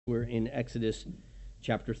We're in Exodus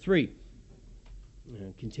chapter 3,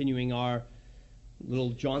 continuing our little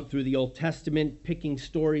jaunt through the Old Testament, picking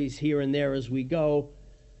stories here and there as we go,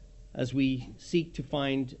 as we seek to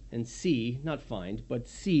find and see, not find, but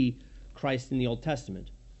see Christ in the Old Testament.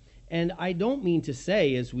 And I don't mean to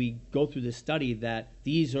say as we go through this study that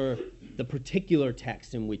these are the particular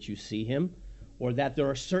texts in which you see him, or that there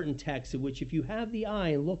are certain texts in which if you have the eye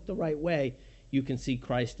and look the right way, you can see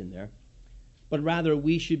Christ in there. But rather,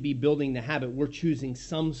 we should be building the habit. We're choosing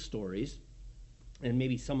some stories, and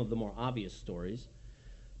maybe some of the more obvious stories.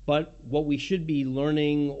 But what we should be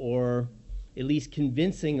learning, or at least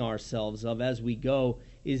convincing ourselves of as we go,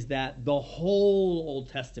 is that the whole Old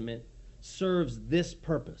Testament serves this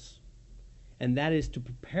purpose. And that is to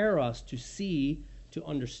prepare us to see, to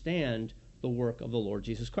understand the work of the Lord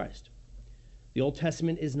Jesus Christ. The Old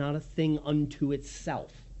Testament is not a thing unto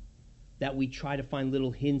itself, that we try to find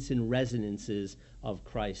little hints and resonances of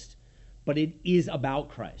Christ. But it is about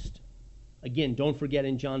Christ. Again, don't forget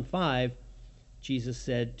in John 5, Jesus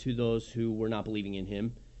said to those who were not believing in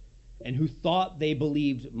him and who thought they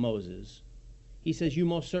believed Moses, he says, you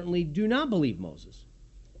most certainly do not believe Moses.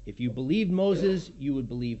 If you believed Moses, you would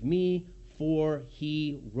believe me, for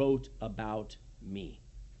he wrote about me.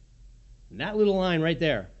 And that little line right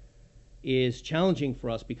there is challenging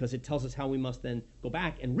for us because it tells us how we must then go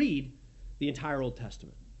back and read the entire Old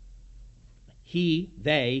Testament.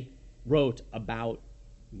 They wrote about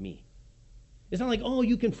me. It's not like, oh,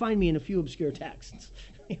 you can find me in a few obscure texts.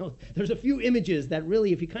 There's a few images that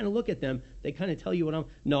really, if you kind of look at them, they kind of tell you what I'm...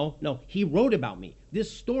 No, he wrote about me. This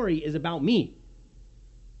story is about me.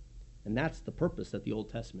 And that's the purpose that the Old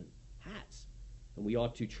Testament has. And we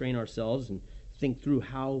ought to train ourselves and think through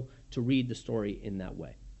how to read the story in that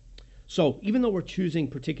way. So, even though we're choosing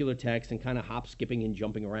particular texts and kind of hop, skipping, and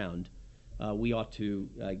jumping around, we ought to,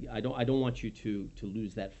 I don't want you to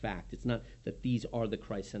lose that fact. It's not that these are the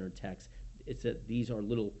Christ-centered texts. It's that these are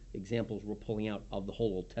little examples we're pulling out of the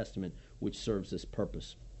whole Old Testament, which serves this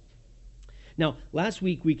purpose. Now, last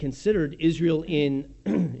week we considered Israel in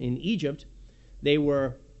Egypt. They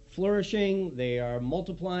were flourishing, they are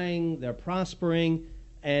multiplying, they're prospering,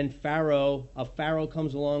 and Pharaoh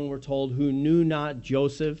comes along, we're told, who knew not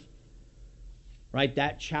Joseph. Right,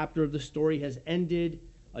 that chapter of the story has ended.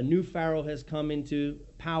 A new Pharaoh has come into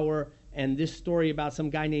power, and this story about some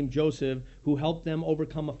guy named Joseph who helped them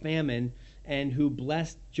overcome a famine and who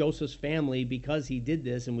blessed Joseph's family because he did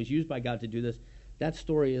this and was used by God to do this, that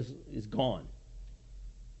story is gone.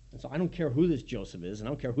 And so I don't care who this Joseph is, and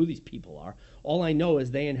I don't care who these people are. All I know is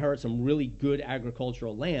they inherit some really good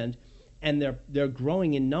agricultural land, and they're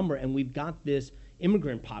growing in number, and we've got this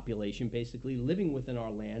immigrant population basically living within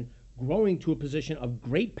our land, growing to a position of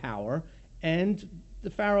great power, and the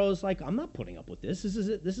Pharaoh's like, I'm not putting up with this. This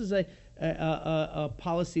is a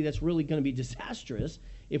policy that's really going to be disastrous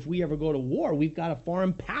if we ever go to war. We've got a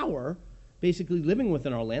foreign power basically living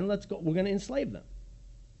within our land. Let's go. We're going to enslave them.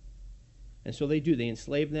 And so they do. They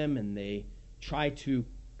enslave them, and they try to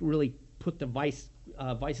really put the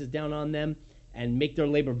vices down on them and make their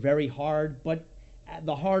labor very hard. But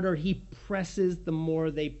the harder he presses, the more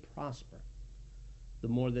they prosper, the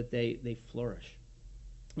more that they flourish.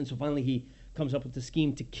 And so finally he comes up with the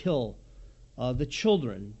scheme to kill the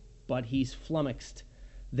children, but he's flummoxed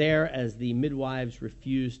there as the midwives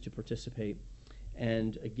refuse to participate.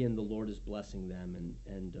 And again, the Lord is blessing them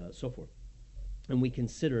and so forth. And we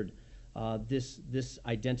considered this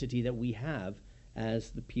identity that we have as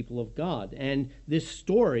the people of God. And this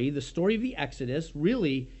story, the story of the Exodus,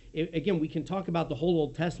 really, again, we can talk about the whole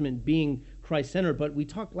Old Testament being Christ-centered, but we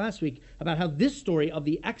talked last week about how this story of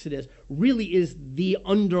the Exodus really is the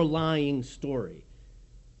underlying story.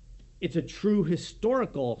 It's a true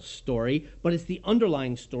historical story, but it's the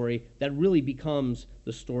underlying story that really becomes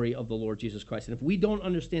the story of the Lord Jesus Christ. And if we don't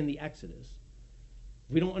understand the Exodus,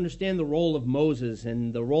 if we don't understand the role of Moses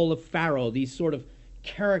and the role of Pharaoh, these sort of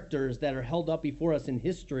characters that are held up before us in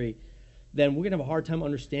history, then we're going to have a hard time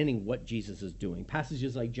understanding what Jesus is doing.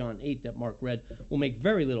 Passages like John 8 that Mark read will make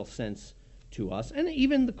very little sense to us, and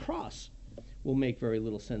even the cross will make very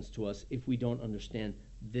little sense to us if we don't understand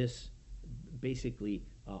this basically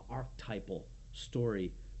archetypal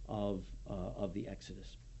story of the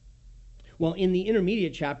Exodus. Well, in the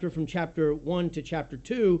intermediate chapter, from chapter 1 to chapter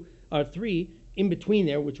 2, or 3, in between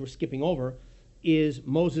there, which we're skipping over, is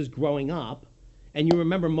Moses growing up. And you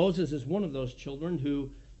remember Moses is one of those children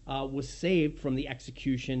who was saved from the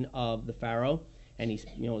execution of the Pharaoh. And his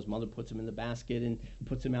mother puts him in the basket and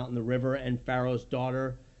puts him out in the river, and Pharaoh's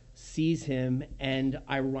daughter sees him. And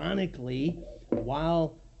ironically,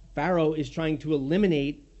 while Pharaoh is trying to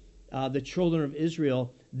eliminate the children of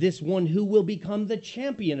Israel, this one who will become the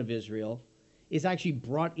champion of Israel is actually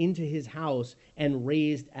brought into his house and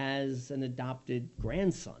raised as an adopted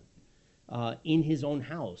grandson in his own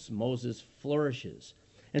house. Moses flourishes.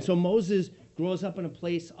 And so Moses grows up in a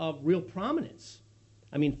place of real prominence.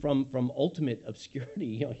 I mean, from ultimate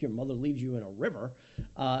obscurity, your mother leaves you in a river,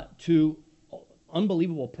 to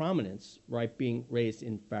unbelievable prominence, right, being raised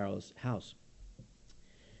in Pharaoh's house.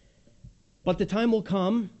 But the time will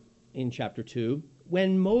come in chapter 2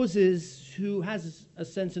 when Moses, who has a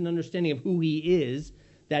sense and understanding of who he is,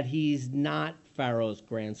 that he's not Pharaoh's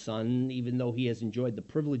grandson, even though he has enjoyed the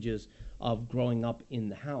privileges of growing up in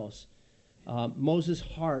the house, Moses'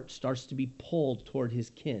 heart starts to be pulled toward his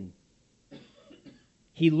kin.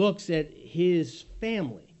 He looks at his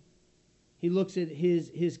family. He looks at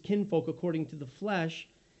his kinfolk according to the flesh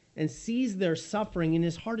and sees their suffering, and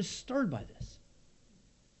his heart is stirred by this.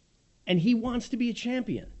 And he wants to be a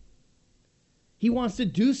champion. He wants to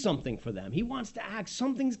do something for them. He wants to act.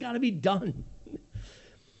 Something's got to be done.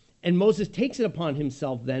 And Moses takes it upon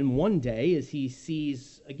himself then one day as he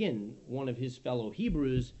sees, again, one of his fellow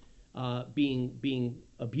Hebrews being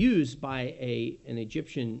abused by an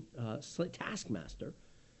Egyptian taskmaster.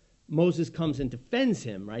 Moses comes and defends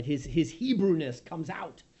him, right? His Hebrewness comes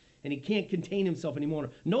out, and he can't contain himself anymore.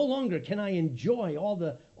 No longer can I enjoy all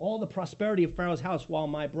the prosperity of Pharaoh's house while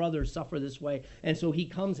my brothers suffer this way. And so he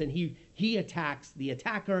comes and he attacks the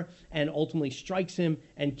attacker and ultimately strikes him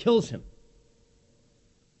and kills him.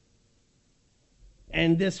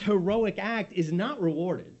 And this heroic act is not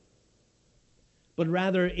rewarded, but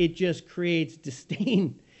rather it just creates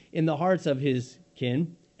disdain in the hearts of his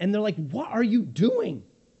kin. And they're like, what are you doing?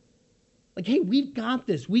 Like, hey, we've got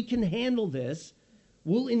this. We can handle this.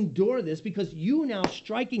 We'll endure this, because you now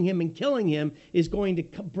striking him and killing him is going to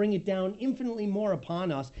bring it down infinitely more upon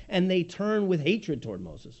us. And they turn with hatred toward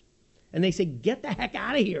Moses. And they say, get the heck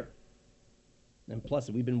out of here. And plus,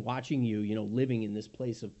 we've been watching you, living in this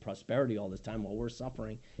place of prosperity all this time while we're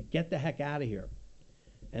suffering. Get the heck out of here.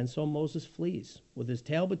 And so Moses flees with his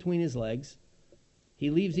tail between his legs. He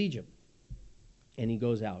leaves Egypt and he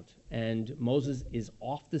goes out. And Moses is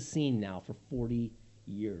off the scene now for 40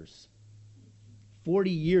 years.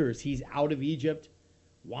 40 years he's out of Egypt,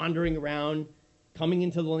 wandering around, coming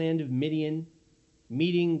into the land of Midian,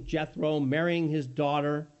 meeting Jethro, marrying his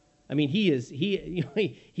daughter. I mean,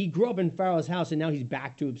 he grew up in Pharaoh's house, and now he's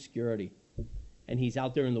back to obscurity. And he's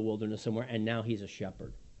out there in the wilderness somewhere, and now he's a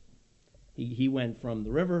shepherd. He went from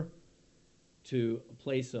the river to a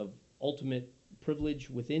place of ultimate privilege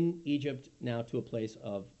within Egypt, now to a place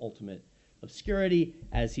of ultimate obscurity,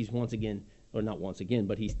 as he's once again, or not once again,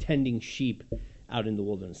 but he's tending sheep out in the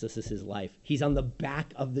wilderness. This is his life. He's on the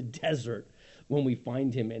back of the desert when we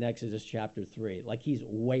find him in Exodus chapter 3. Like, he's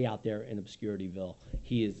way out there in obscurityville.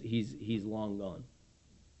 He's long gone.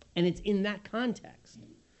 And it's in that context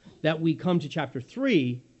that we come to chapter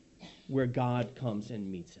 3, where God comes and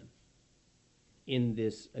meets him in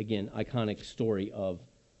this, again, iconic story of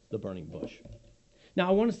the burning bush. Now,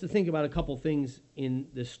 I want us to think about a couple things in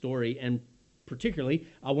this story, and particularly,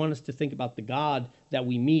 I want us to think about the God that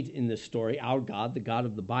we meet in this story, our God, the God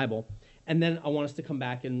of the Bible. And then I want us to come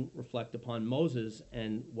back and reflect upon Moses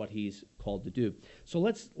and what he's called to do. So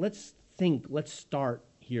let's start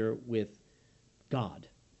here with God.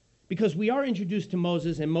 Because we are introduced to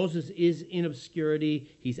Moses, and Moses is in obscurity.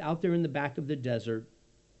 He's out there in the back of the desert.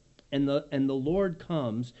 And the Lord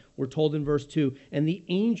comes, we're told in verse 2, and the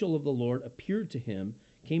angel of the Lord appeared to him,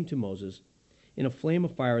 came to Moses, in a flame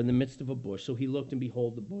of fire in the midst of a bush. So he looked, and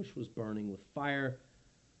behold, the bush was burning with fire,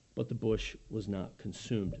 but the bush was not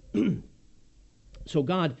consumed. So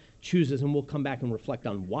God chooses, and we'll come back and reflect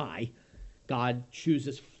on why God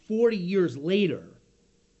chooses 40 years later.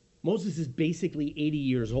 Moses is basically 80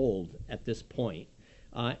 years old at this point.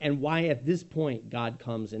 And why at this point God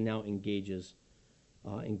comes and now engages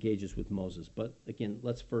with Moses. But again,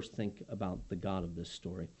 let's first think about the God of this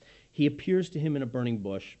story. He appears to him in a burning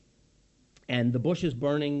bush, and the bush is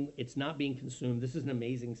burning. It's not being consumed. This is an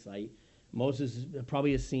amazing sight. Moses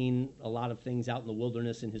probably has seen a lot of things out in the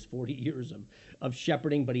wilderness in his 40 years of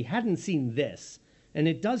shepherding, but he hadn't seen this. And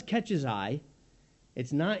it does catch his eye.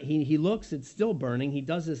 It's not, he looks, it's still burning. He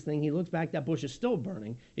does this thing. He looks back, that bush is still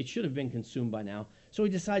burning. It should have been consumed by now. So he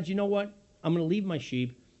decides, you know what? I'm going to leave my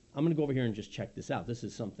sheep. I'm going to go over here and just check this out. This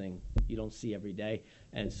is something you don't see every day.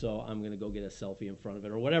 And so I'm going to go get a selfie in front of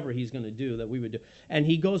it, or whatever he's going to do that we would do. And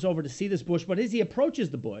he goes over to see this bush. But as he approaches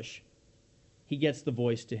the bush, he gets the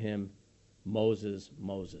voice to him, Moses,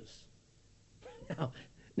 Moses.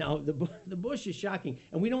 Now the bush is shocking.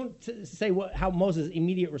 And we don't say how Moses'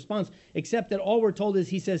 immediate response, except that all we're told is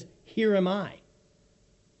he says, here am I.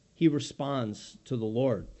 he responds to the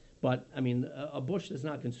Lord. But, I mean, a bush that's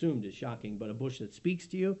not consumed is shocking, but a bush that speaks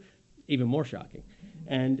to you, even more shocking.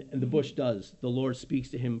 And the bush does. The Lord speaks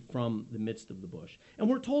to him from the midst of the bush. And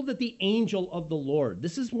we're told that the angel of the Lord,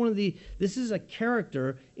 this is a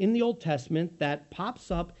character in the Old Testament that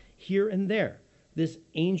pops up here and there, this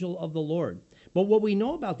angel of the Lord. But what we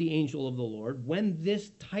know about the angel of the Lord, when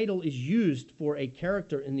this title is used for a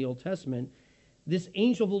character in the Old Testament, this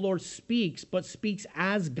angel of the Lord speaks, but speaks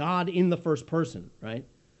as God in the first person, right?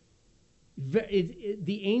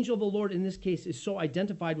 The angel of the Lord in this case is so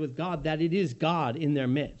identified with God that it is God in their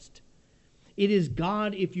midst. It is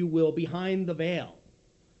God, if you will, behind the veil.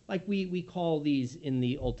 Like we call these in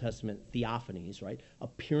the Old Testament theophanies, right?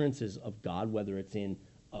 Appearances of God, whether it's in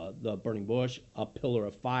the burning bush, a pillar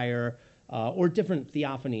of fire, or different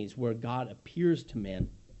theophanies where God appears to man,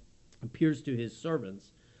 appears to his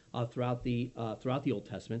servants throughout the Old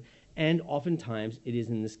Testament. And oftentimes it is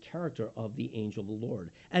in this character of the angel of the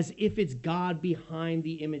Lord, as if it's God behind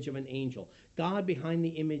the image of an angel, God behind the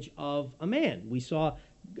image of a man. We saw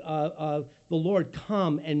the Lord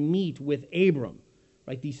come and meet with Abram,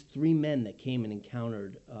 right? These three men that came and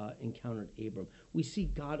encountered Abram. We see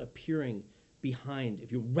God appearing behind.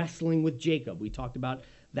 If you're wrestling with Jacob, we talked about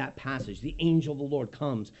that passage. The angel of the Lord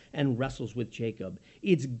comes and wrestles with Jacob.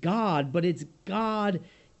 It's God, but it's God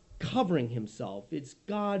covering himself. It's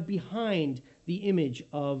God behind the image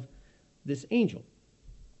of this angel.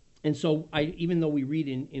 And so even though we read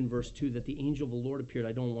in verse 2 that the angel of the Lord appeared,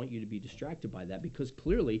 I don't want you to be distracted by that, because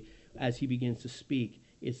clearly as he begins to speak,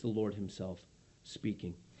 it's the Lord himself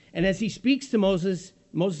speaking. And as he speaks to Moses,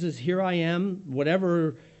 Moses says, "Here I am."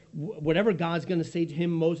 Whatever God's going to say to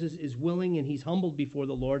him, Moses is willing, and he's humbled before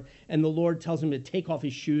the Lord. And the Lord tells him to take off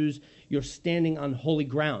his shoes. You're standing on holy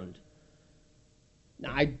ground.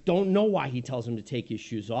 Now, I don't know why he tells him to take his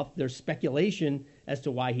shoes off. There's speculation as to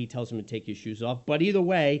why he tells him to take his shoes off. But either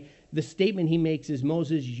way, the statement he makes is,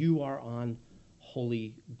 Moses, you are on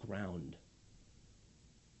holy ground.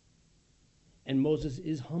 And Moses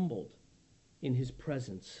is humbled in his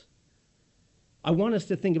presence. I want us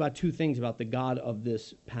to think about two things about the God of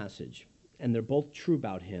this passage, and they're both true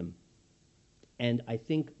about him. And I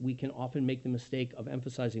think we can often make the mistake of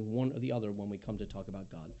emphasizing one or the other when we come to talk about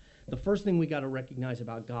God. The first thing we got to recognize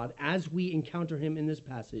about God as we encounter him in this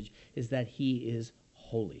passage is that he is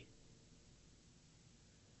holy.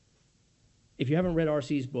 If you haven't read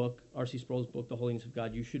R.C. Sproul's book, The Holiness of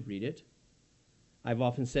God, you should read it. I've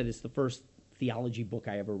often said it's the first theology book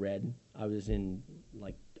I ever read. I was in,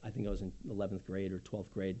 I think I was in 11th grade or 12th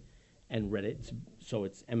grade and read it, so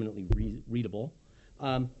it's eminently readable.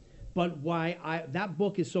 But why that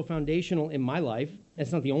book is so foundational in my life,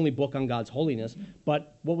 it's not the only book on God's holiness,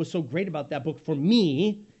 but what was so great about that book for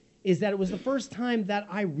me is that it was the first time that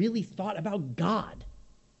I really thought about God.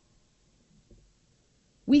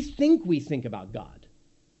 We think about God,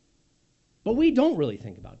 but we don't really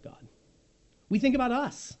think about God. We think about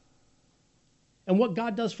us and what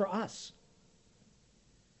God does for us.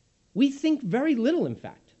 We think very little, in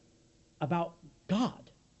fact, about God.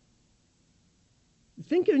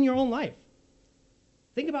 Think in your own life.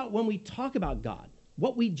 Think about when we talk about God,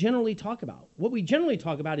 what we generally talk about. What we generally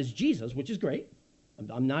talk about is Jesus, which is great.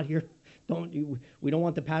 I'm not here. We don't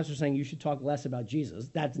want the pastor saying you should talk less about Jesus.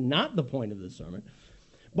 That's not the point of this sermon.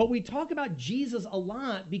 But we talk about Jesus a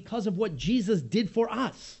lot because of what Jesus did for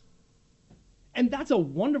us. And that's a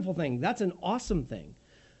wonderful thing. That's an awesome thing.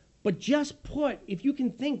 But if you can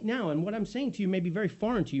think now, and what I'm saying to you may be very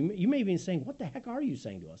foreign to you, you may be saying, what the heck are you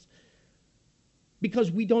saying to us?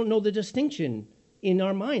 Because we don't know the distinction in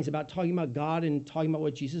our minds about talking about God and talking about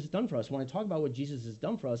what Jesus has done for us. When I talk about what Jesus has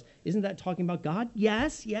done for us, isn't that talking about God?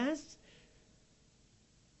 Yes.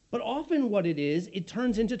 But often what it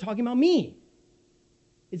turns into talking about me.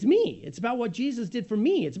 It's me. It's about what Jesus did for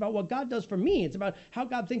me. It's about what God does for me. It's about how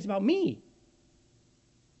God thinks about me.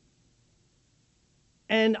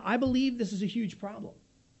 And I believe this is a huge problem.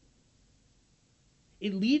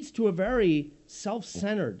 It leads to a very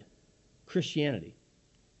self-centered Christianity,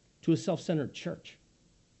 to a self-centered church.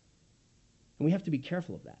 And we have to be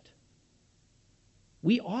careful of that.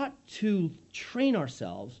 We ought to train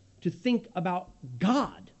ourselves to think about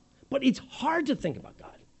God, but it's hard to think about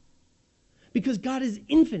God because God is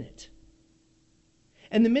infinite.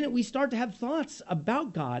 And the minute we start to have thoughts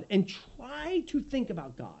about God and try to think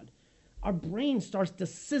about God, our brain starts to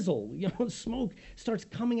sizzle, smoke starts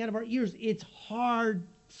coming out of our ears. It's hard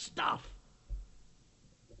stuff.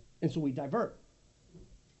 And so we divert.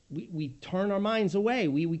 We turn our minds away.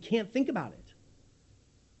 We can't think about it.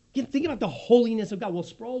 We can't think about the holiness of God. Well,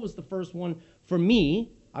 Sproul was the first one for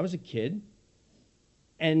me. I was a kid.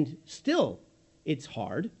 And still, it's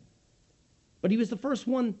hard But he was the first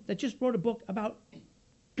one that just wrote a book about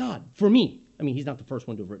God, for me. I mean, he's not the first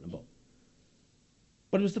one to have written a book.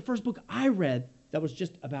 But it was the first book I read that was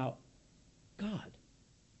just about God.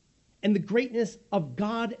 And the greatness of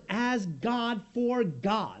God as God for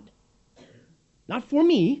God. Not for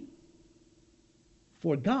me,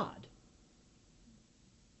 for God.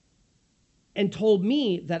 And told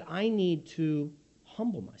me that I need to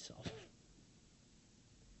humble myself.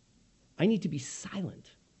 I need to be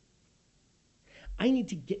silent. I need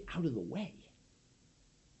to get out of the way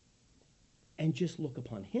and just look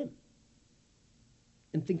upon him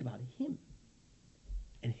and think about him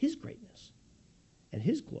and his greatness and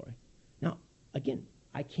his glory. Now, again,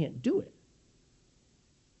 I can't do it.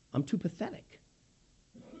 I'm too pathetic.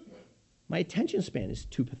 My attention span is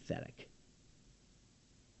too pathetic.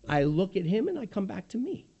 I look at him and I come back to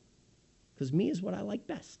me, because me is what I like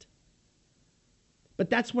best. But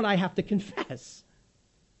that's what I have to confess,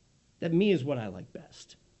 that me is what I like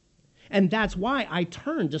best. And that's why I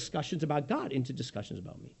turn discussions about God into discussions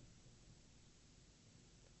about me.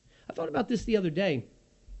 I thought about this the other day.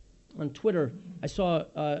 On Twitter, I saw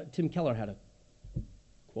Tim Keller had a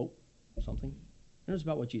quote, something. And it was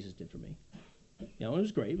about what Jesus did for me. You know, it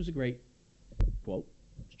was great. It was a great quote.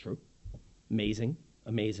 It's true. Amazing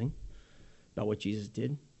about what Jesus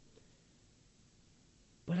did.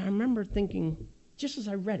 But I remember thinking, just as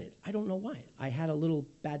I read it, I don't know why, I had a little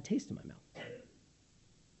bad taste in my mouth.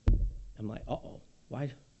 I'm like,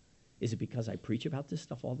 why? Is it because I preach about this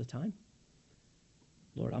stuff all the time?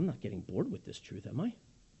 Lord, I'm not getting bored with this truth, am I?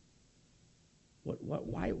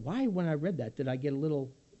 Why when I read that did I get a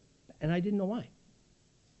little, and I didn't know why.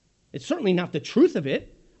 It's certainly not the truth of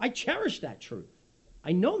it. I cherish that truth.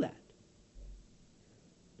 I know that.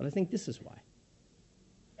 But I think this is why.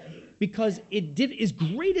 Because it did, as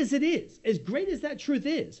great as it is, as great as that truth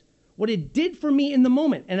is, what it did for me in the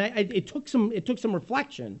moment, and it took some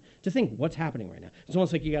reflection to think, what's happening right now? It's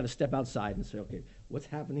almost like you got to step outside and say, okay, what's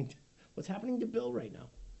happening to Bill right now?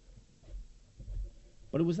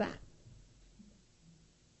 But it was that.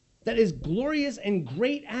 That as glorious and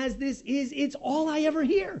great as this is, it's all I ever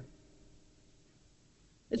hear.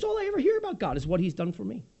 It's all I ever hear about God is what he's done for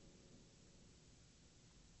me.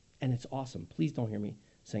 And it's awesome. Please don't hear me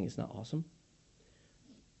saying it's not awesome.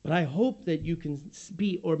 But I hope that you can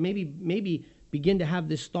be, or maybe begin to have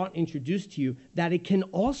this thought introduced to you, that it can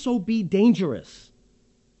also be dangerous.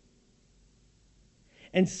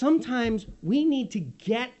 And sometimes we need to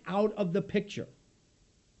get out of the picture.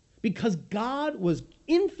 Because God was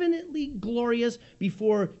infinitely glorious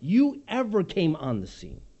before you ever came on the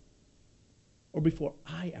scene. Or before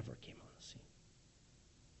I ever came on the scene.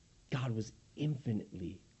 God was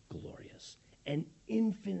infinitely glorious and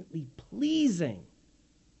infinitely pleasing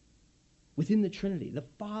within the Trinity. The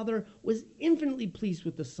Father was infinitely pleased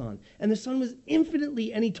with the Son, and the Son was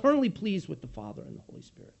infinitely and eternally pleased with the Father and the Holy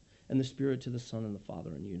Spirit, and the Spirit to the Son and the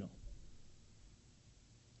Father, and you know.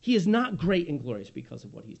 He is not great and glorious because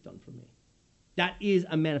of what he's done for me. That is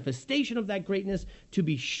a manifestation of that greatness, to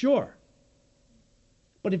be sure.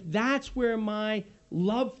 But if that's where my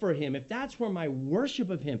love for him, if that's where my worship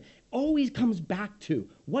of him always comes back to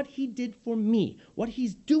what he did for me, what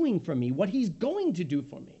he's doing for me, what he's going to do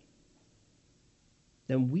for me,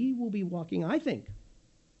 then we will be walking, I think,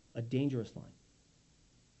 a dangerous line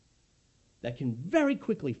that can very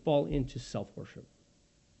quickly fall into self-worship.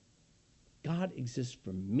 God exists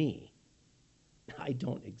for me. I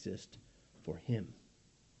don't exist for him.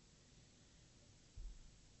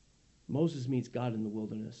 Moses meets God in the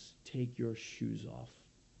wilderness. Take your shoes off.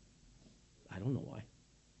 I don't know why.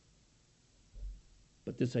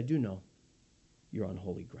 But this I do know. You're on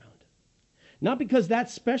holy ground. Not because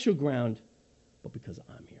that's special ground, but because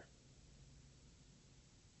I'm here.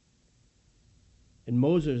 And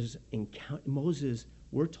Moses,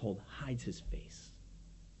 we're told, hides his face.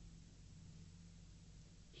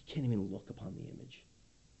 He can't even look upon the image.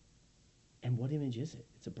 And what image is it?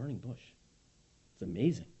 It's a burning bush. It's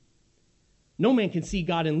amazing. No man can see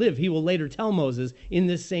God and live. He will later tell Moses in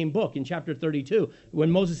this same book, in chapter 32,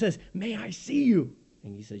 when Moses says, may I see you?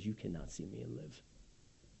 And he says, you cannot see me and live.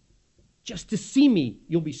 Just to see me,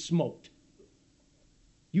 you'll be smoked.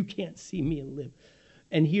 You can't see me and live.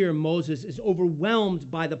 And here Moses is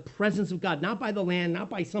overwhelmed by the presence of God, not by the land, not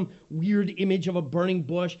by some weird image of a burning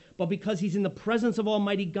bush, but because he's in the presence of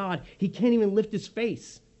Almighty God, he can't even lift his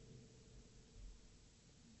face.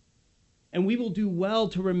 And we will do well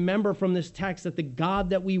to remember from this text that the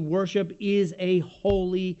God that we worship is a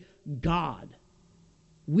holy God.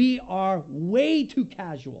 We are way too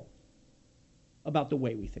casual about the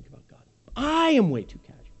way we think about God. I am way too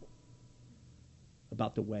casual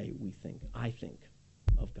about the way I think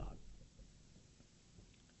of God.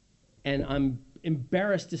 And I'm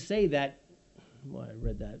embarrassed to say that, well, I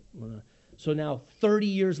read that. So now 30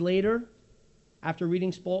 years later, after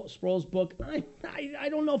reading Sproul's book, I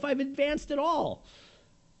don't know if I've advanced at all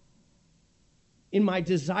in my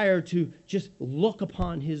desire to just look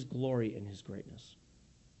upon his glory and his greatness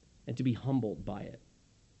and to be humbled by it.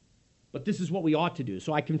 But this is what we ought to do.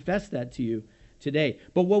 So I confess that to you today.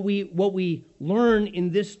 But what we learn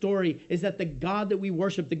in this story is that the God that we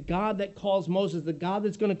worship, the God that calls Moses, the God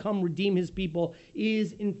that's going to come redeem his people,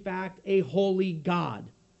 is in fact a holy God.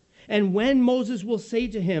 And when Moses will say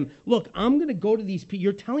to him, look, I'm going to go to these people.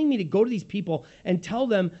 You're telling me to go to these people and tell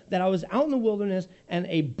them that I was out in the wilderness and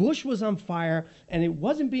a bush was on fire and it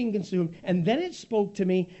wasn't being consumed. And then it spoke to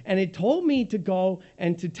me and it told me to go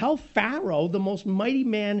and to tell Pharaoh, the most mighty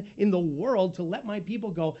man in the world, to let my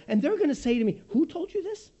people go. And they're going to say to me, who told you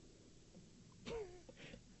this?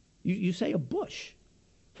 You say a bush.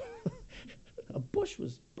 A bush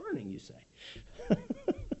was burning, you say.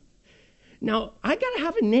 Now, I got to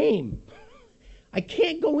have a name. I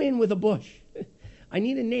can't go in with a bush. I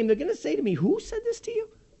need a name. They're going to say to me, who said this to you?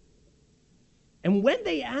 And when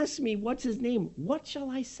they ask me, what's his name, what shall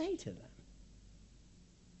I say to them?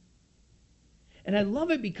 And I love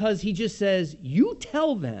it because he just says, you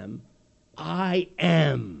tell them, I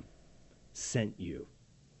am sent you.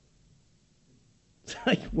 It's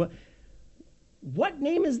like, what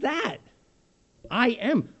name is that? I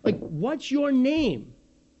am. Like, what's your name?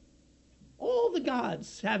 All the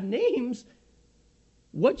gods have names.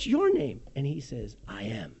 What's your name? And he says, I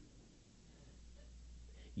am.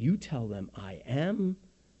 You tell them, I am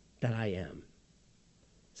that I am.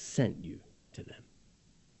 Sent you to them.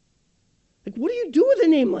 Like, what do you do with a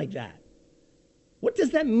name like that? What does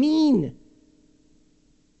that mean?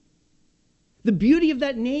 The beauty of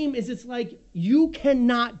that name is it's like, you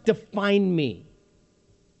cannot define me.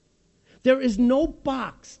 There is no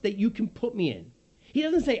box that you can put me in. He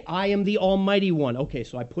doesn't say, I am the Almighty One. Okay,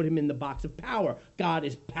 so I put him in the box of power. God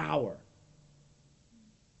is power.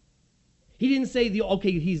 He didn't say,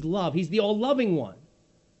 he's love. He's the all-loving one.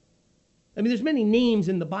 I mean, there's many names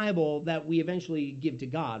in the Bible that we eventually give to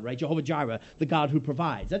God, right? Jehovah Jireh, the God who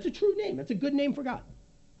provides. That's a true name. That's a good name for God.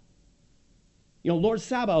 You know, Lord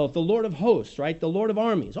Sabaoth, the Lord of hosts, right? The Lord of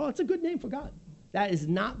armies. Oh, it's a good name for God. That is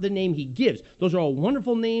not the name he gives. Those are all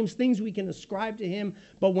wonderful names, things we can ascribe to him.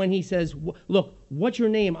 But when he says, look, what's your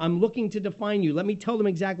name? I'm looking to define you. Let me tell them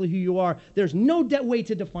exactly who you are. There's no way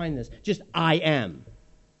to define this. Just I am.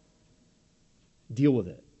 Deal with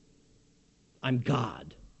it. I'm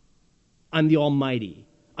God. I'm the Almighty.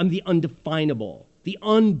 I'm the undefinable, the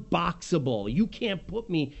unboxable. You can't put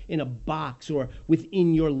me in a box or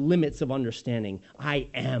within your limits of understanding. I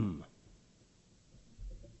am.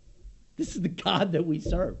 This is the God that we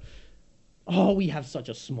serve. Oh, we have such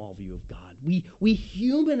a small view of God. We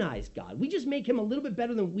humanize God. We just make him a little bit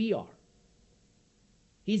better than we are.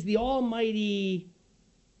 He's the almighty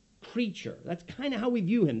creature. That's kind of how we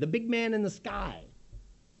view him, the big man in the sky.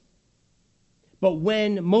 But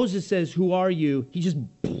when Moses says, who are you? He just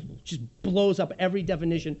blows up every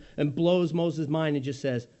definition and blows Moses' mind and just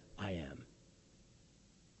says, I am.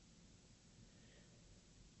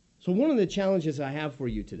 So one of the challenges I have for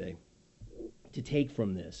you today to take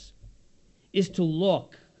from this is to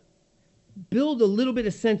build a little bit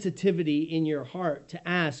of sensitivity in your heart to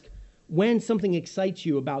ask, when something excites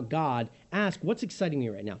you about God, ask, what's exciting me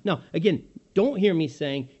right now? Now, again, don't hear me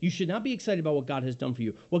saying you should not be excited about what God has done for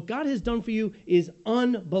you. What God has done for you is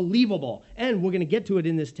unbelievable. And we're going to get to it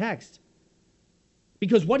in this text.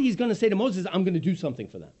 Because what he's going to say to Moses is, I'm going to do something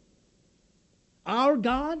for them. Our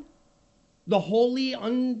God, the holy,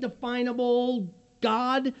 undefinable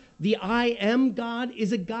God, the I am God,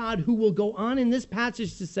 is a God who will go on in this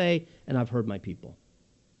passage to say, and I've heard my people,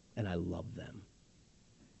 and I love them,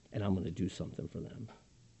 and I'm going to do something for them.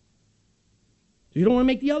 So you don't want to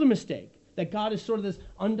make the other mistake, that God is sort of this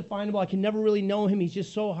undefinable, I can never really know him, he's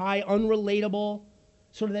just so high, unrelatable,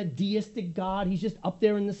 sort of that deistic God, he's just up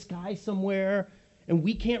there in the sky somewhere, and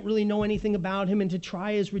we can't really know anything about him, and to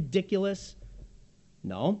try is ridiculous.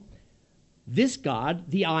 No. This God,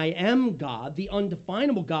 the I am God, the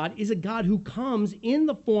undefinable God, is a God who comes in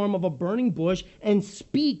the form of a burning bush and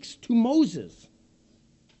speaks to Moses.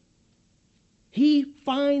 He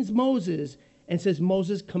finds Moses and says,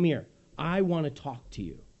 Moses, come here. I want to talk to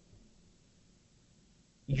you.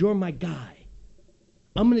 You're my guy.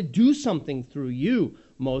 I'm going to do something through you,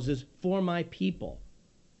 Moses, for my people.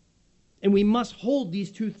 And we must hold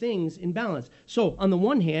these two things in balance. So, on the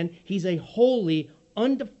one hand, he's a holy,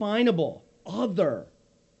 undefinable, other,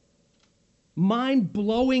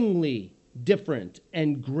 mind-blowingly different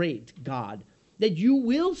and great God that you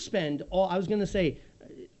will spend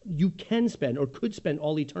you can spend or could spend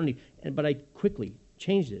all eternity, but I quickly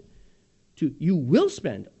changed it to you will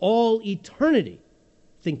spend all eternity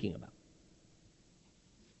thinking about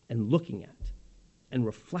and looking at and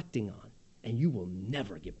reflecting on, and you will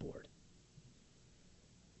never get bored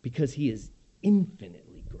because he is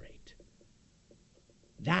infinitely great.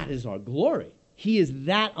 That is our glory. He is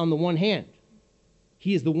that on the one hand.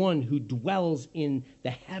 He is the one who dwells in the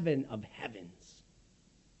heaven of heavens.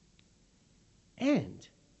 And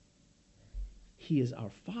he is our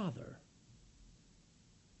Father.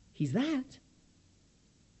 He's that.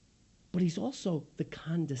 But he's also the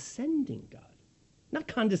condescending God. Not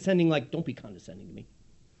condescending like, don't be condescending to me.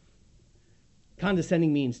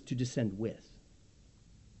 Condescending means to descend with.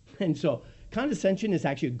 And so condescension is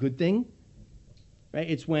actually a good thing. Right?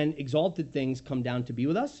 It's when exalted things come down to be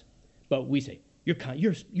with us, but we say,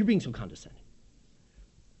 you're being so condescending.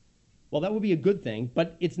 Well, that would be a good thing,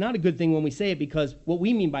 but it's not a good thing when we say it because what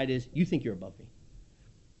we mean by it is you think you're above me.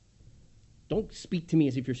 Don't speak to me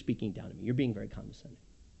as if you're speaking down to me. You're being very condescending.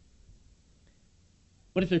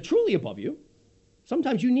 But if they're truly above you,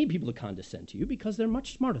 sometimes you need people to condescend to you because they're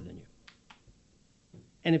much smarter than you.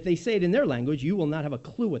 And if they say it in their language, you will not have a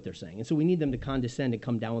clue what they're saying. And so we need them to condescend and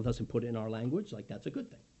come down with us and put it in our language. Like, that's a good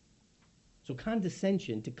thing. So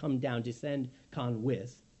condescension, to come down, descend, con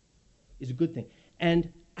with, is a good thing.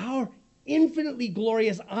 And our infinitely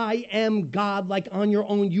glorious I am God, like on your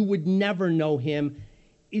own you would never know him,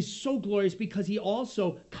 is so glorious because he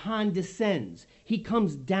also condescends. He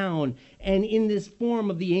comes down and in this form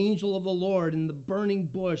of the angel of the Lord in the burning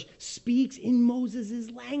bush speaks in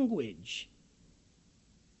Moses' language.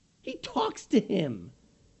 He talks to him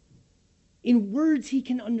in words he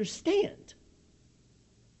can understand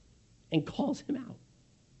and calls him out.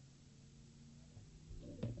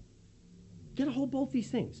 Get a hold of both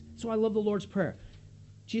these things. So I love the Lord's Prayer.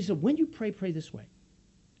 Jesus said, when you pray, pray this way.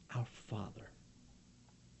 Our Father,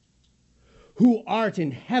 who art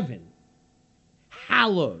in heaven,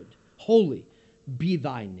 hallowed, holy, be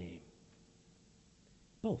thy name.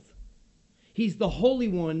 Both. He's the Holy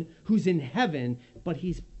One who's in heaven, but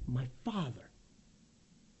he's my Father.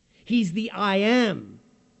 He's the I am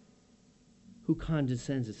who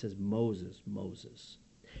condescends and says, Moses, Moses,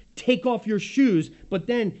 take off your shoes. But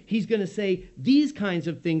then he's going to say these kinds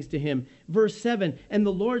of things to him. Verse 7, and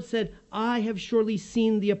the Lord said, I have surely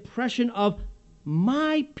seen the oppression of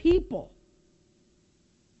my people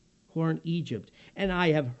who are in Egypt, and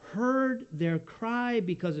I have heard their cry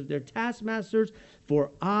because of their taskmasters,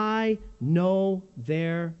 for I know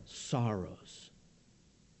their sorrows.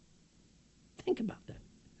 Think about that.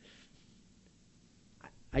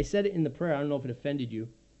 I said it in the prayer. I don't know if it offended you.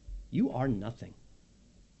 You are nothing.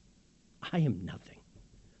 I am nothing.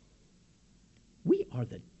 We are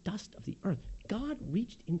the dust of the earth. God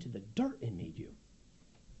reached into the dirt and made you.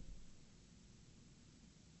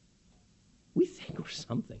 We think we're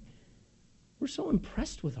something. We're so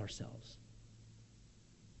impressed with ourselves.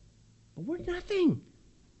 But we're nothing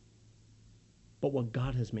but what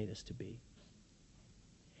God has made us to be.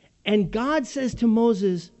 And God says to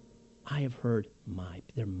Moses, I have heard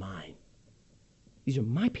they're mine. These are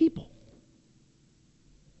my people.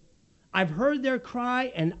 I've heard their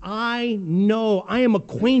cry, and I know, I am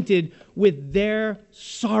acquainted with their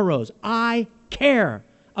sorrows. I care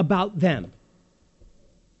about them.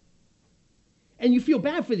 And you feel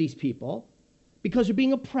bad for these people because they're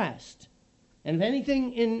being oppressed. And if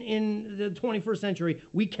anything in the 21st century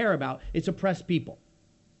we care about, it's oppressed people.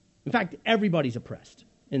 In fact, everybody's oppressed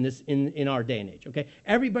in our day and age, okay?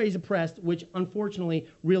 Everybody's oppressed, which unfortunately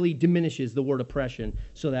really diminishes the word oppression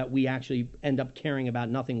so that we actually end up caring about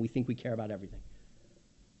nothing. We think we care about everything.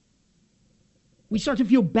 We start to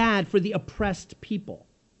feel bad for the oppressed people.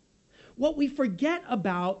 What we forget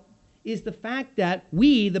about is the fact that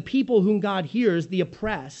we, the people whom God hears, the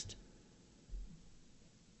oppressed,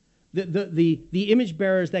 the image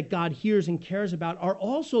bearers that God hears and cares about, are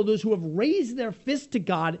also those who have raised their fist to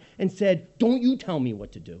God and said, don't you tell me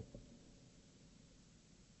what to do.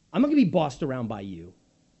 I'm not going to be bossed around by you.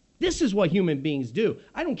 This is what human beings do.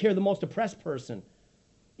 I don't care the most oppressed person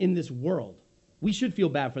in this world. We should feel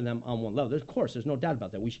bad for them on one level. Of course, there's no doubt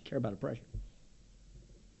about that. We should care about oppression.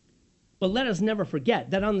 But let us never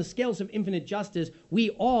forget that on the scales of infinite justice,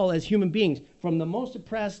 we all as human beings, from the most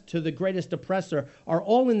oppressed to the greatest oppressor, are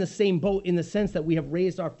all in the same boat in the sense that we have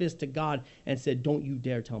raised our fist to God and said, don't you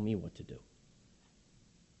dare tell me what to do.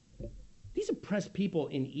 These oppressed people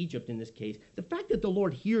in Egypt, in this case, the fact that the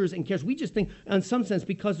Lord hears and cares, we just think, in some sense,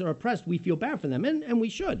 because they're oppressed, we feel bad for them. And we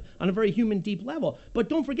should, on a very human, deep level. But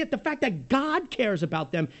don't forget, the fact that God cares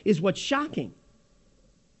about them is what's shocking.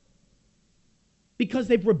 because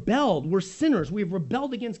they've rebelled. We're sinners. We've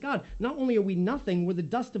rebelled against God. Not only are we nothing, we're the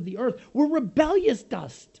dust of the earth. We're rebellious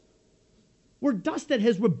dust. We're dust that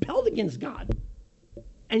has rebelled against God.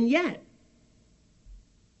 And yet,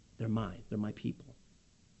 they're mine. They're my people.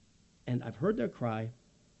 And I've heard their cry,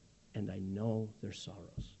 and I know their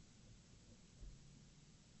sorrows.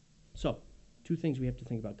 So, two things we have to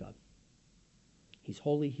think about God. He's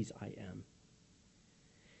holy. He's I am.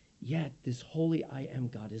 Yet, this holy I am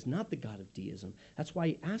God is not the God of deism. That's why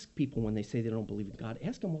I ask people when they say they don't believe in God,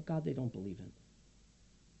 ask them what God they don't believe in.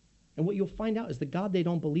 And what you'll find out is the God they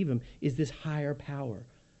don't believe in is this higher power,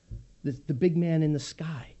 the big man in the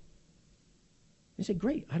sky. They say,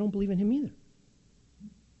 great, I don't believe in him either.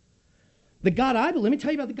 The God I believe, let me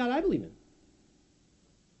tell you about the God I believe in.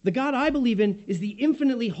 The God I believe in is the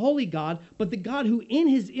infinitely holy God, but the God who in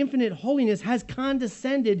his infinite holiness has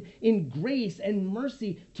condescended in grace and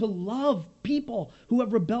mercy to love people who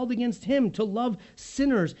have rebelled against him, to love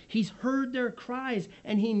sinners. He's heard their cries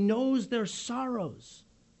and he knows their sorrows.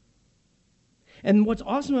 And what's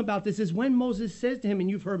awesome about this is when Moses says to him, and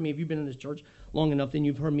you've heard me, if you've been in this church long enough, then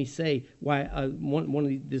you've heard me say why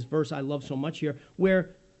this verse I love so much here,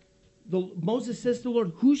 where Moses says to the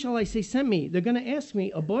Lord, who shall I say sent me? They're going to ask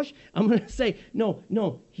me, a bush? I'm going to say,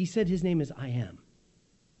 no. He said his name is I am.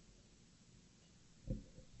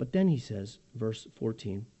 But then he says, verse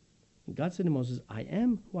 14, God said to Moses, I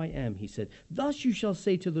am who I am. He said, thus you shall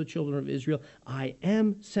say to the children of Israel, I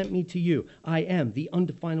am sent me to you. I am the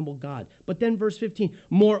undefinable God. But then verse 15,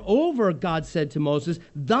 moreover, God said to Moses,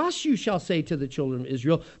 thus you shall say to the children of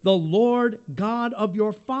Israel, the Lord God of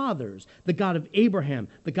your fathers, the God of Abraham,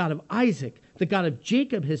 the God of Isaac, the God of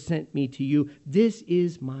Jacob has sent me to you. This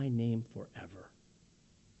is my name forever.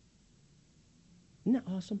 Isn't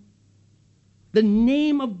that awesome? The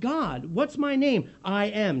name of God. What's my name? I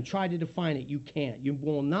am. Try to define it. You can't. You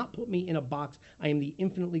will not put me in a box. I am the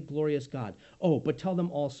infinitely glorious God. Oh, but tell them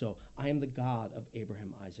also, I am the God of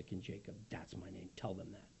Abraham, Isaac, and Jacob. That's my name. Tell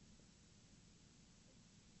them that.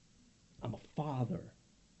 I'm a Father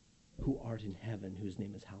who art in heaven, whose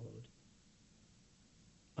name is hallowed.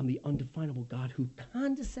 I'm the undefinable God who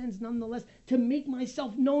condescends nonetheless to make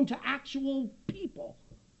myself known to actual people.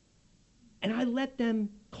 And I let them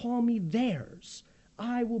call me theirs.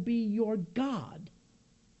 I will be your God,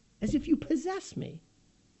 as if you possess me,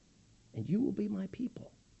 and you will be my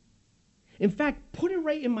people. In fact, put it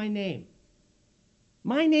right in my name.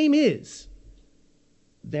 My name is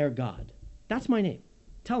their God. That's my name.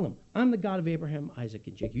 Tell them, I'm the God of Abraham, Isaac,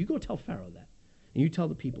 and Jacob. You go tell Pharaoh that, and you tell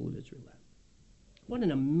the people of Israel that. What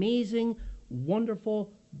an amazing,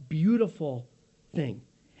 wonderful, beautiful thing.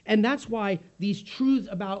 And that's why these truths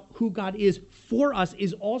about who God is for us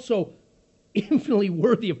is also infinitely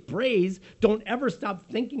worthy of praise. Don't ever stop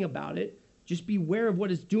thinking about it. Just beware of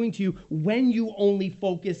what it's doing to you when you only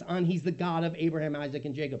focus on he's the God of Abraham, Isaac,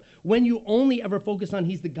 and Jacob. When you only ever focus on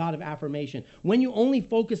he's the God of affirmation. When you only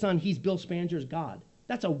focus on he's Bill Spanger's God.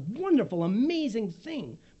 That's a wonderful, amazing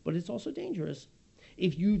thing. But it's also dangerous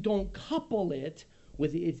if you don't couple it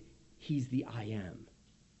with he's the I am.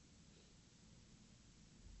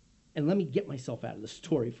 And let me get myself out of the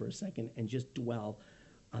story for a second and just dwell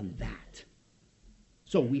on that.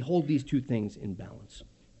 So we hold these two things in balance.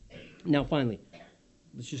 Now, finally,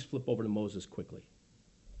 let's just flip over to Moses quickly.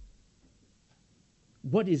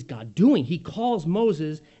 What is God doing? He calls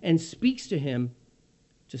Moses and speaks to him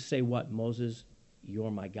to say what? Moses, you're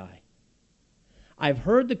my guy. I've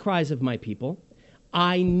heard the cries of my people.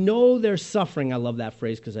 I know their suffering. I love that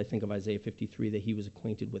phrase because I think of Isaiah 53, that he was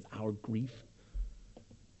acquainted with our grief.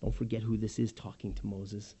 Don't forget who this is talking to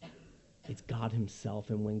Moses. It's God himself.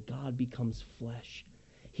 And when God becomes flesh,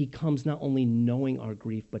 he comes not only knowing our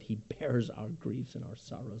grief, but he bears our griefs and our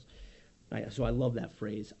sorrows. So I love that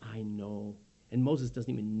phrase, I know. And Moses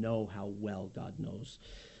doesn't even know how well God knows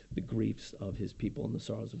the griefs of his people and the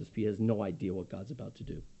sorrows of his people. He has no idea what God's about to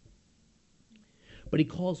do. But he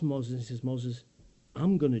calls Moses and says, Moses,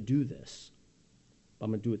 I'm going to do this, but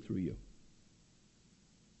I'm going to do it through you.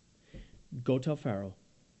 Go tell Pharaoh,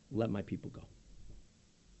 let my people go.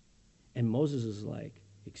 And Moses is like,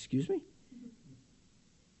 excuse me?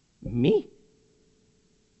 Me?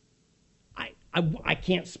 I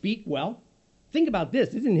can't speak well. Think about this.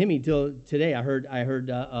 This didn't hit me till today. I heard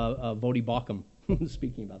Vodi Bakum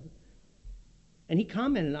speaking about it. And he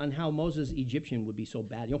commented on how Moses' Egyptian would be so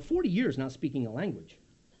bad. 40 years not speaking a language.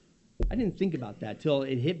 I didn't think about that till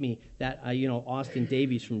it hit me that, Austin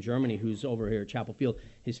Davies from Germany, who's over here at Chapel Field,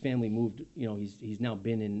 his family moved, he's now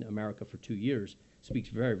been in America for 2 years, speaks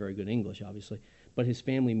very, very good English, obviously, but his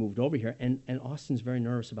family moved over here, and Austin's very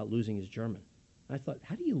nervous about losing his German. I thought,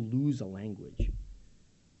 how do you lose a language?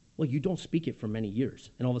 Well, you don't speak it for many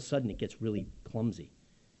years, and all of a sudden it gets really clumsy.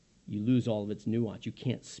 You lose all of its nuance. You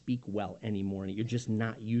can't speak well anymore, and you're just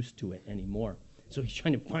not used to it anymore. So he's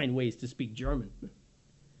trying to find ways to speak German.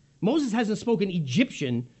 Moses hasn't spoken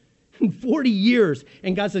Egyptian in 40 years,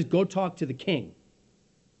 and God says, go talk to the king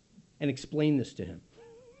and explain this to him.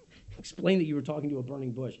 Explain that you were talking to a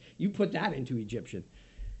burning bush. You put that into Egyptian,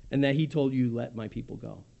 and that he told you, let my people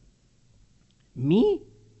go. Me?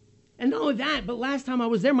 And not only that, but last time I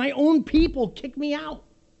was there, my own people kicked me out.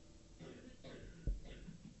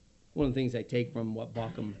 One of the things I take from what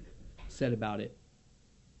Bauckham said about it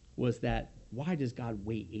was that, why does God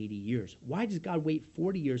wait 80 years? Why does God wait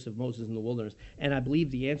 40 years of Moses in the wilderness? And I believe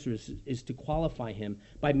the answer is to qualify him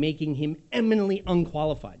by making him eminently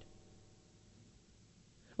unqualified.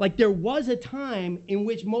 Like there was a time in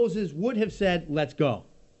which Moses would have said, let's go.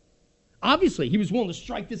 Obviously, he was willing to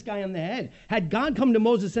strike this guy on the head. Had God come to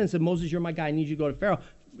Moses and said, Moses, you're my guy, I need you to go to Pharaoh,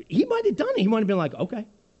 he might have done it. He might have been like, okay.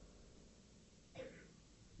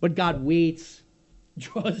 But God waits,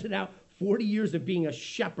 draws it out, 40 years of being a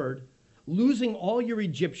shepherd, losing all your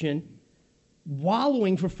Egyptian,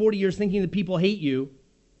 wallowing for 40 years thinking the people hate you,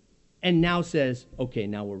 and now says, okay,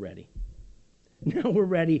 now we're ready. Now we're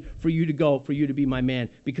ready for you to go, for you to be my man,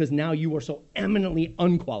 because now you are so eminently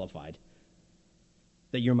unqualified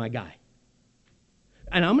that you're my guy.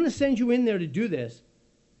 And I'm going to send you in there to do this.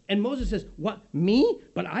 And Moses says, what, me?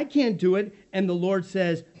 But I can't do it. And the Lord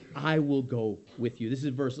says, I will go with you. This is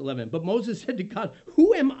verse 11. But Moses said to God,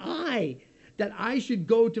 who am I that I should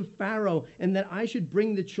go to Pharaoh and that I should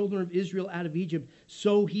bring the children of Israel out of Egypt?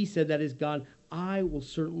 So he said, that is God, I will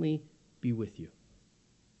certainly be with you.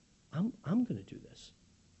 I'm going to do this.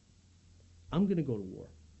 I'm going to go to war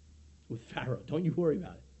with Pharaoh. Don't you worry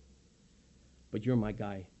about it. But you're my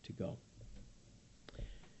guy to go.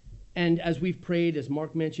 And as we've prayed, as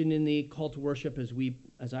Mark mentioned in the call to worship,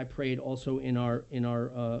 as I prayed also in our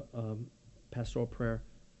pastoral prayer,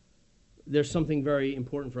 there's something very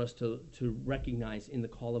important for us to recognize in the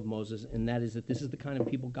call of Moses, and that is that this is the kind of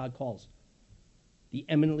people God calls. The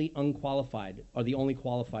eminently unqualified are the only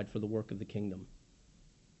qualified for the work of the kingdom.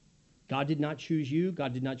 God did not choose you.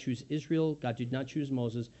 God did not choose Israel. God did not choose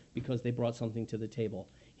Moses because they brought something to the table.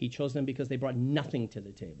 He chose them because they brought nothing to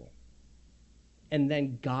the table. And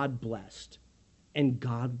then God blessed, and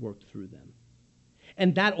God worked through them.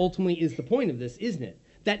 And that ultimately is the point of this, isn't it?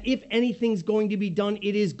 That if anything's going to be done,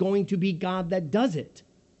 it is going to be God that does it.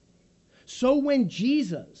 So when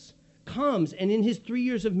Jesus comes and in his 3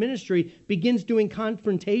 years of ministry begins doing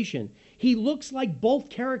confrontation, he looks like both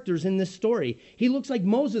characters in this story. He looks like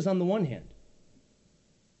Moses on the one hand.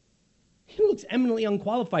 He looks eminently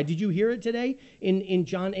unqualified. Did you hear it today in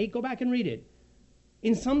John 8? Go back and read it.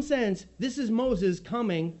 In some sense, this is Moses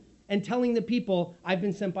coming and telling the people, I've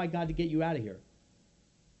been sent by God to get you out of here.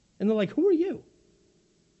 And they're like, who are you?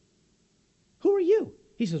 Who are you?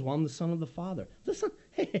 He says, well, I'm the son of the Father. The son.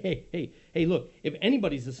 Hey, look, if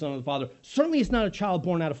anybody's the son of the Father, certainly it's not a child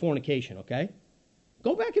born out of fornication, okay?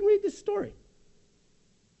 Go back and read this story.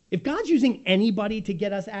 If God's using anybody to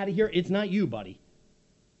get us out of here, it's not you, buddy.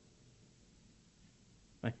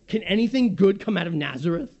 Right? Can anything good come out of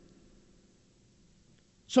Nazareth?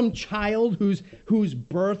 Some child whose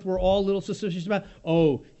birth we're all a little suspicious about?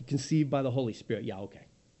 Oh, conceived by the Holy Spirit. Yeah, okay.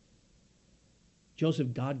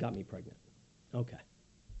 Joseph, God got me pregnant. Okay.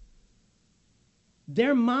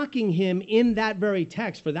 They're mocking him in that very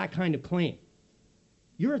text for that kind of claim.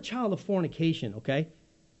 You're a child of fornication, okay?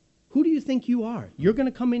 Who do you think you are? You're going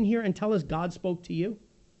to come in here and tell us God spoke to you?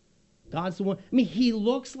 God's the one. I mean, he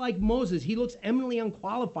looks like Moses. He looks eminently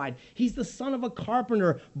unqualified. He's the son of a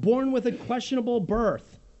carpenter, born with a questionable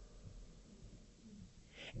birth.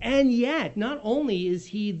 And yet, not only is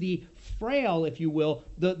he the frail, if you will,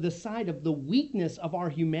 the side of the weakness of our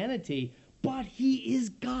humanity, but he is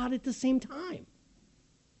God at the same time.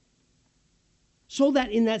 So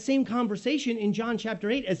that in that same conversation in John chapter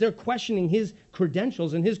 8, as they're questioning his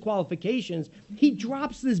credentials and his qualifications, he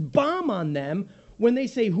drops this bomb on them when they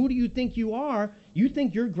say, who do you think you are? You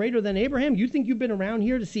think you're greater than Abraham? You think you've been around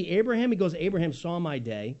here to see Abraham? He goes, Abraham saw my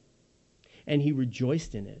day, and he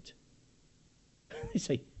rejoiced in it. They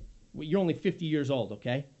say, well, you're only 50 years old,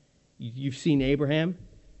 okay? You've seen Abraham?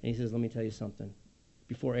 And he says, let me tell you something.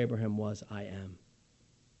 Before Abraham was, I am.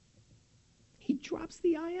 He drops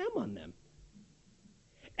the I am on them.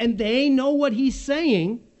 And they know what he's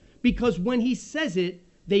saying because when he says it,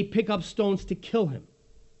 they pick up stones to kill him.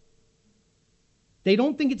 They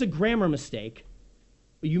don't think it's a grammar mistake.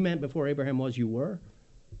 You meant before Abraham was, you were,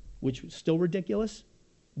 which was still ridiculous.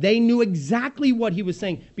 They knew exactly what he was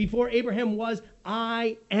saying. Before Abraham was,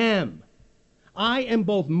 I am. I am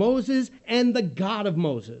both Moses and the God of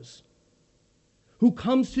Moses, who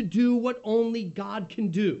comes to do what only God can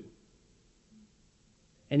do.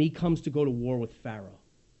 And he comes to go to war with Pharaoh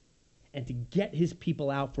and to get his people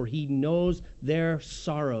out, for he knows their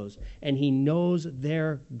sorrows and he knows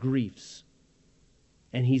their griefs.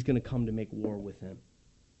 And he's going to come to make war with him.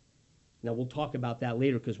 Now, we'll talk about that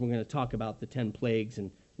later because we're going to talk about the 10 plagues,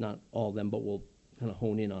 and not all of them, but we'll kind of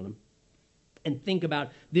hone in on them. And think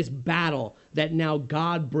about this battle that now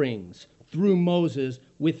God brings through Moses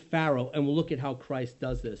with Pharaoh, and we'll look at how Christ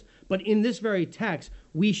does this. But in this very text,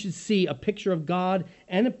 we should see a picture of God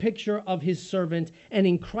and a picture of his servant, and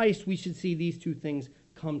in Christ we should see these two things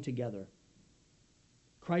come together.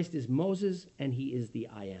 Christ is Moses, and he is the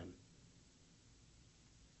I am.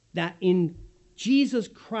 That in Jesus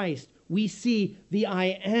Christ we see the I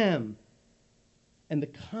am and the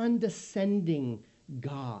condescending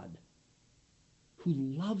God who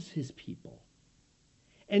loves his people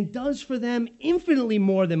and does for them infinitely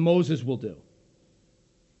more than Moses will do.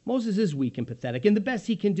 Moses is weak and pathetic, and the best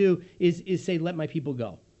he can do is say, let my people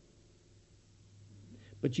go.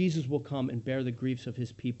 But Jesus will come and bear the griefs of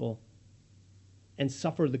his people and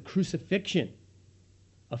suffer the crucifixion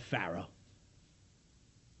of Pharaoh.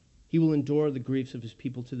 He will endure the griefs of his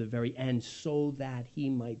people to the very end so that he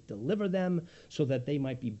might deliver them, so that they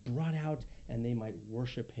might be brought out and they might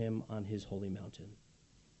worship him on his holy mountain.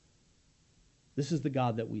 This is the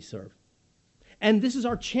God that we serve. And this is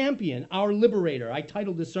our champion, our liberator. I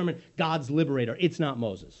titled this sermon, God's Liberator. It's not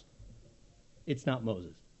Moses. It's not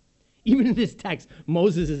Moses. Even in this text,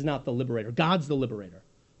 Moses is not the liberator. God's the liberator.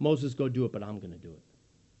 Moses, go do it, but I'm going to do it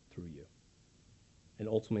through you. And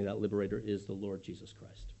ultimately, that liberator is the Lord Jesus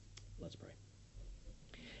Christ. Let's pray.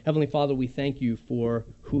 Heavenly Father, we thank you for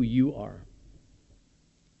who you are.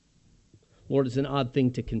 Lord, it's an odd thing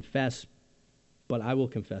to confess, but I will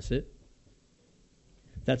confess it,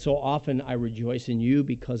 that so often I rejoice in you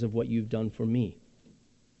because of what you've done for me.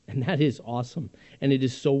 And that is awesome. And it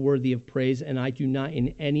is so worthy of praise, and I do not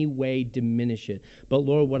in any way diminish it. But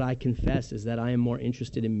Lord, what I confess is that I am more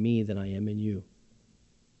interested in me than I am in you.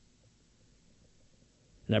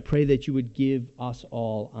 And I pray that you would give us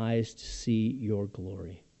all eyes to see your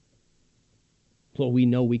glory. Lord, we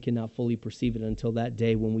know we cannot fully perceive it until that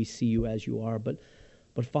day when we see you as you are. But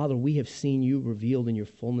Father, we have seen you revealed in your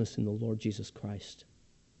fullness in the Lord Jesus Christ.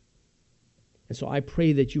 And so I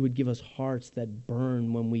pray that you would give us hearts that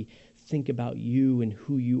burn when we think about you and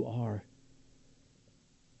who you are.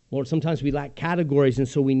 Lord, sometimes we lack categories, and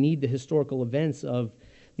so we need the historical events of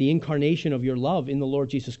the incarnation of your love in the Lord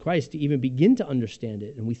Jesus Christ to even begin to understand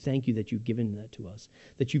it. And we thank you that you've given that to us,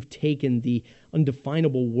 that you've taken the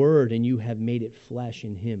undefinable word and you have made it flesh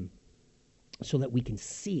in him so that we can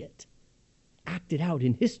see it, acted out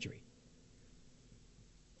in history.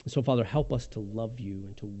 So, Father, help us to love you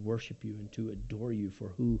and to worship you and to adore you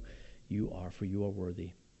for who you are, for you are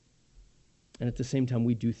worthy. And at the same time,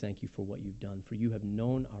 we do thank you for what you've done, for you have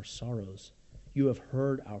known our sorrows. You have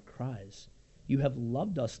heard our cries. You have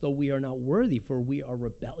loved us, though we are not worthy, for we are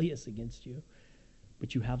rebellious against you.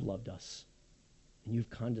 But you have loved us, and you've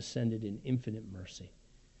condescended in infinite mercy.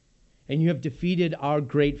 And you have defeated our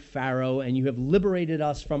great Pharaoh, and you have liberated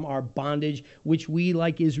us from our bondage, which we,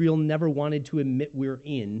 like Israel, never wanted to admit we're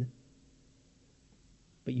in.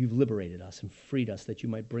 But you've liberated us and freed us that you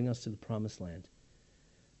might bring us to the promised land.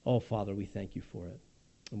 Oh, Father, we thank you for it.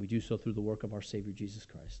 And we do so through the work of our Savior, Jesus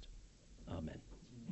Christ. Amen.